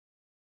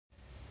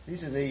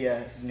These are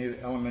the new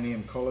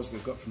aluminium collars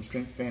we've got from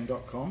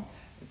strengthband.com.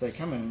 They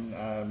come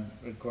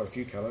in quite a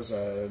few colours,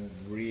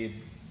 red,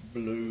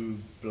 blue,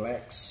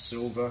 black,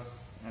 silver,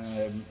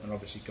 and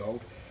obviously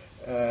gold.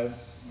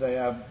 They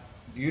are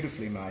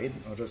beautifully made.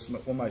 I'll just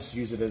almost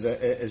use it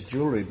as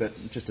jewellery, but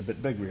just a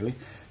bit big really.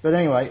 But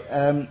anyway,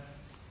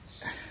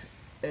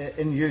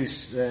 in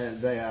use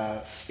they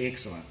are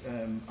excellent.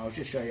 I'll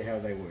just show you how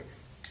they work.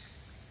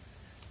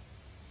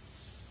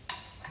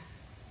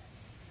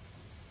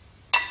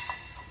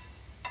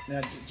 Now,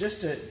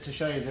 just to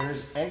show you, there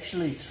is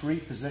actually 3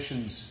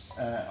 positions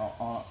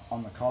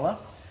on the collar.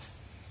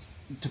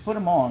 To put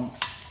them on,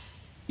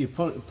 you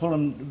pull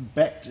them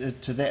back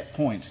to that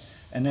point,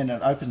 and then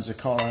it opens the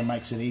collar and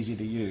makes it easy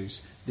to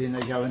use. Then they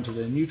go into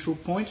the neutral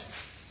point,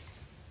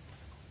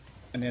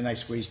 and then they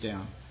squeeze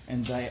down.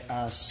 And they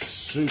are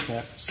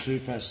super,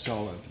 super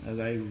solid.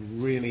 They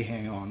really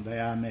hang on. They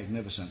are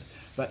magnificent.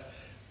 But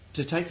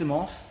to take them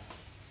off,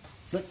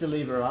 flick the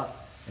lever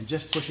up and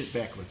just push it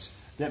backwards.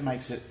 That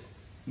makes it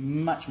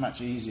much,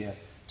 much easier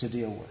to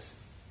deal with.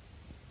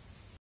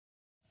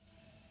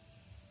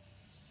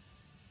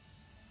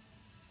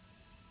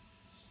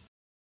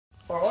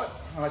 Alright,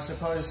 I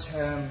suppose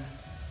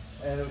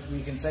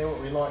we can say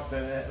what we like,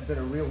 but a bit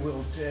of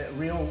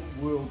real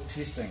world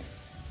testing.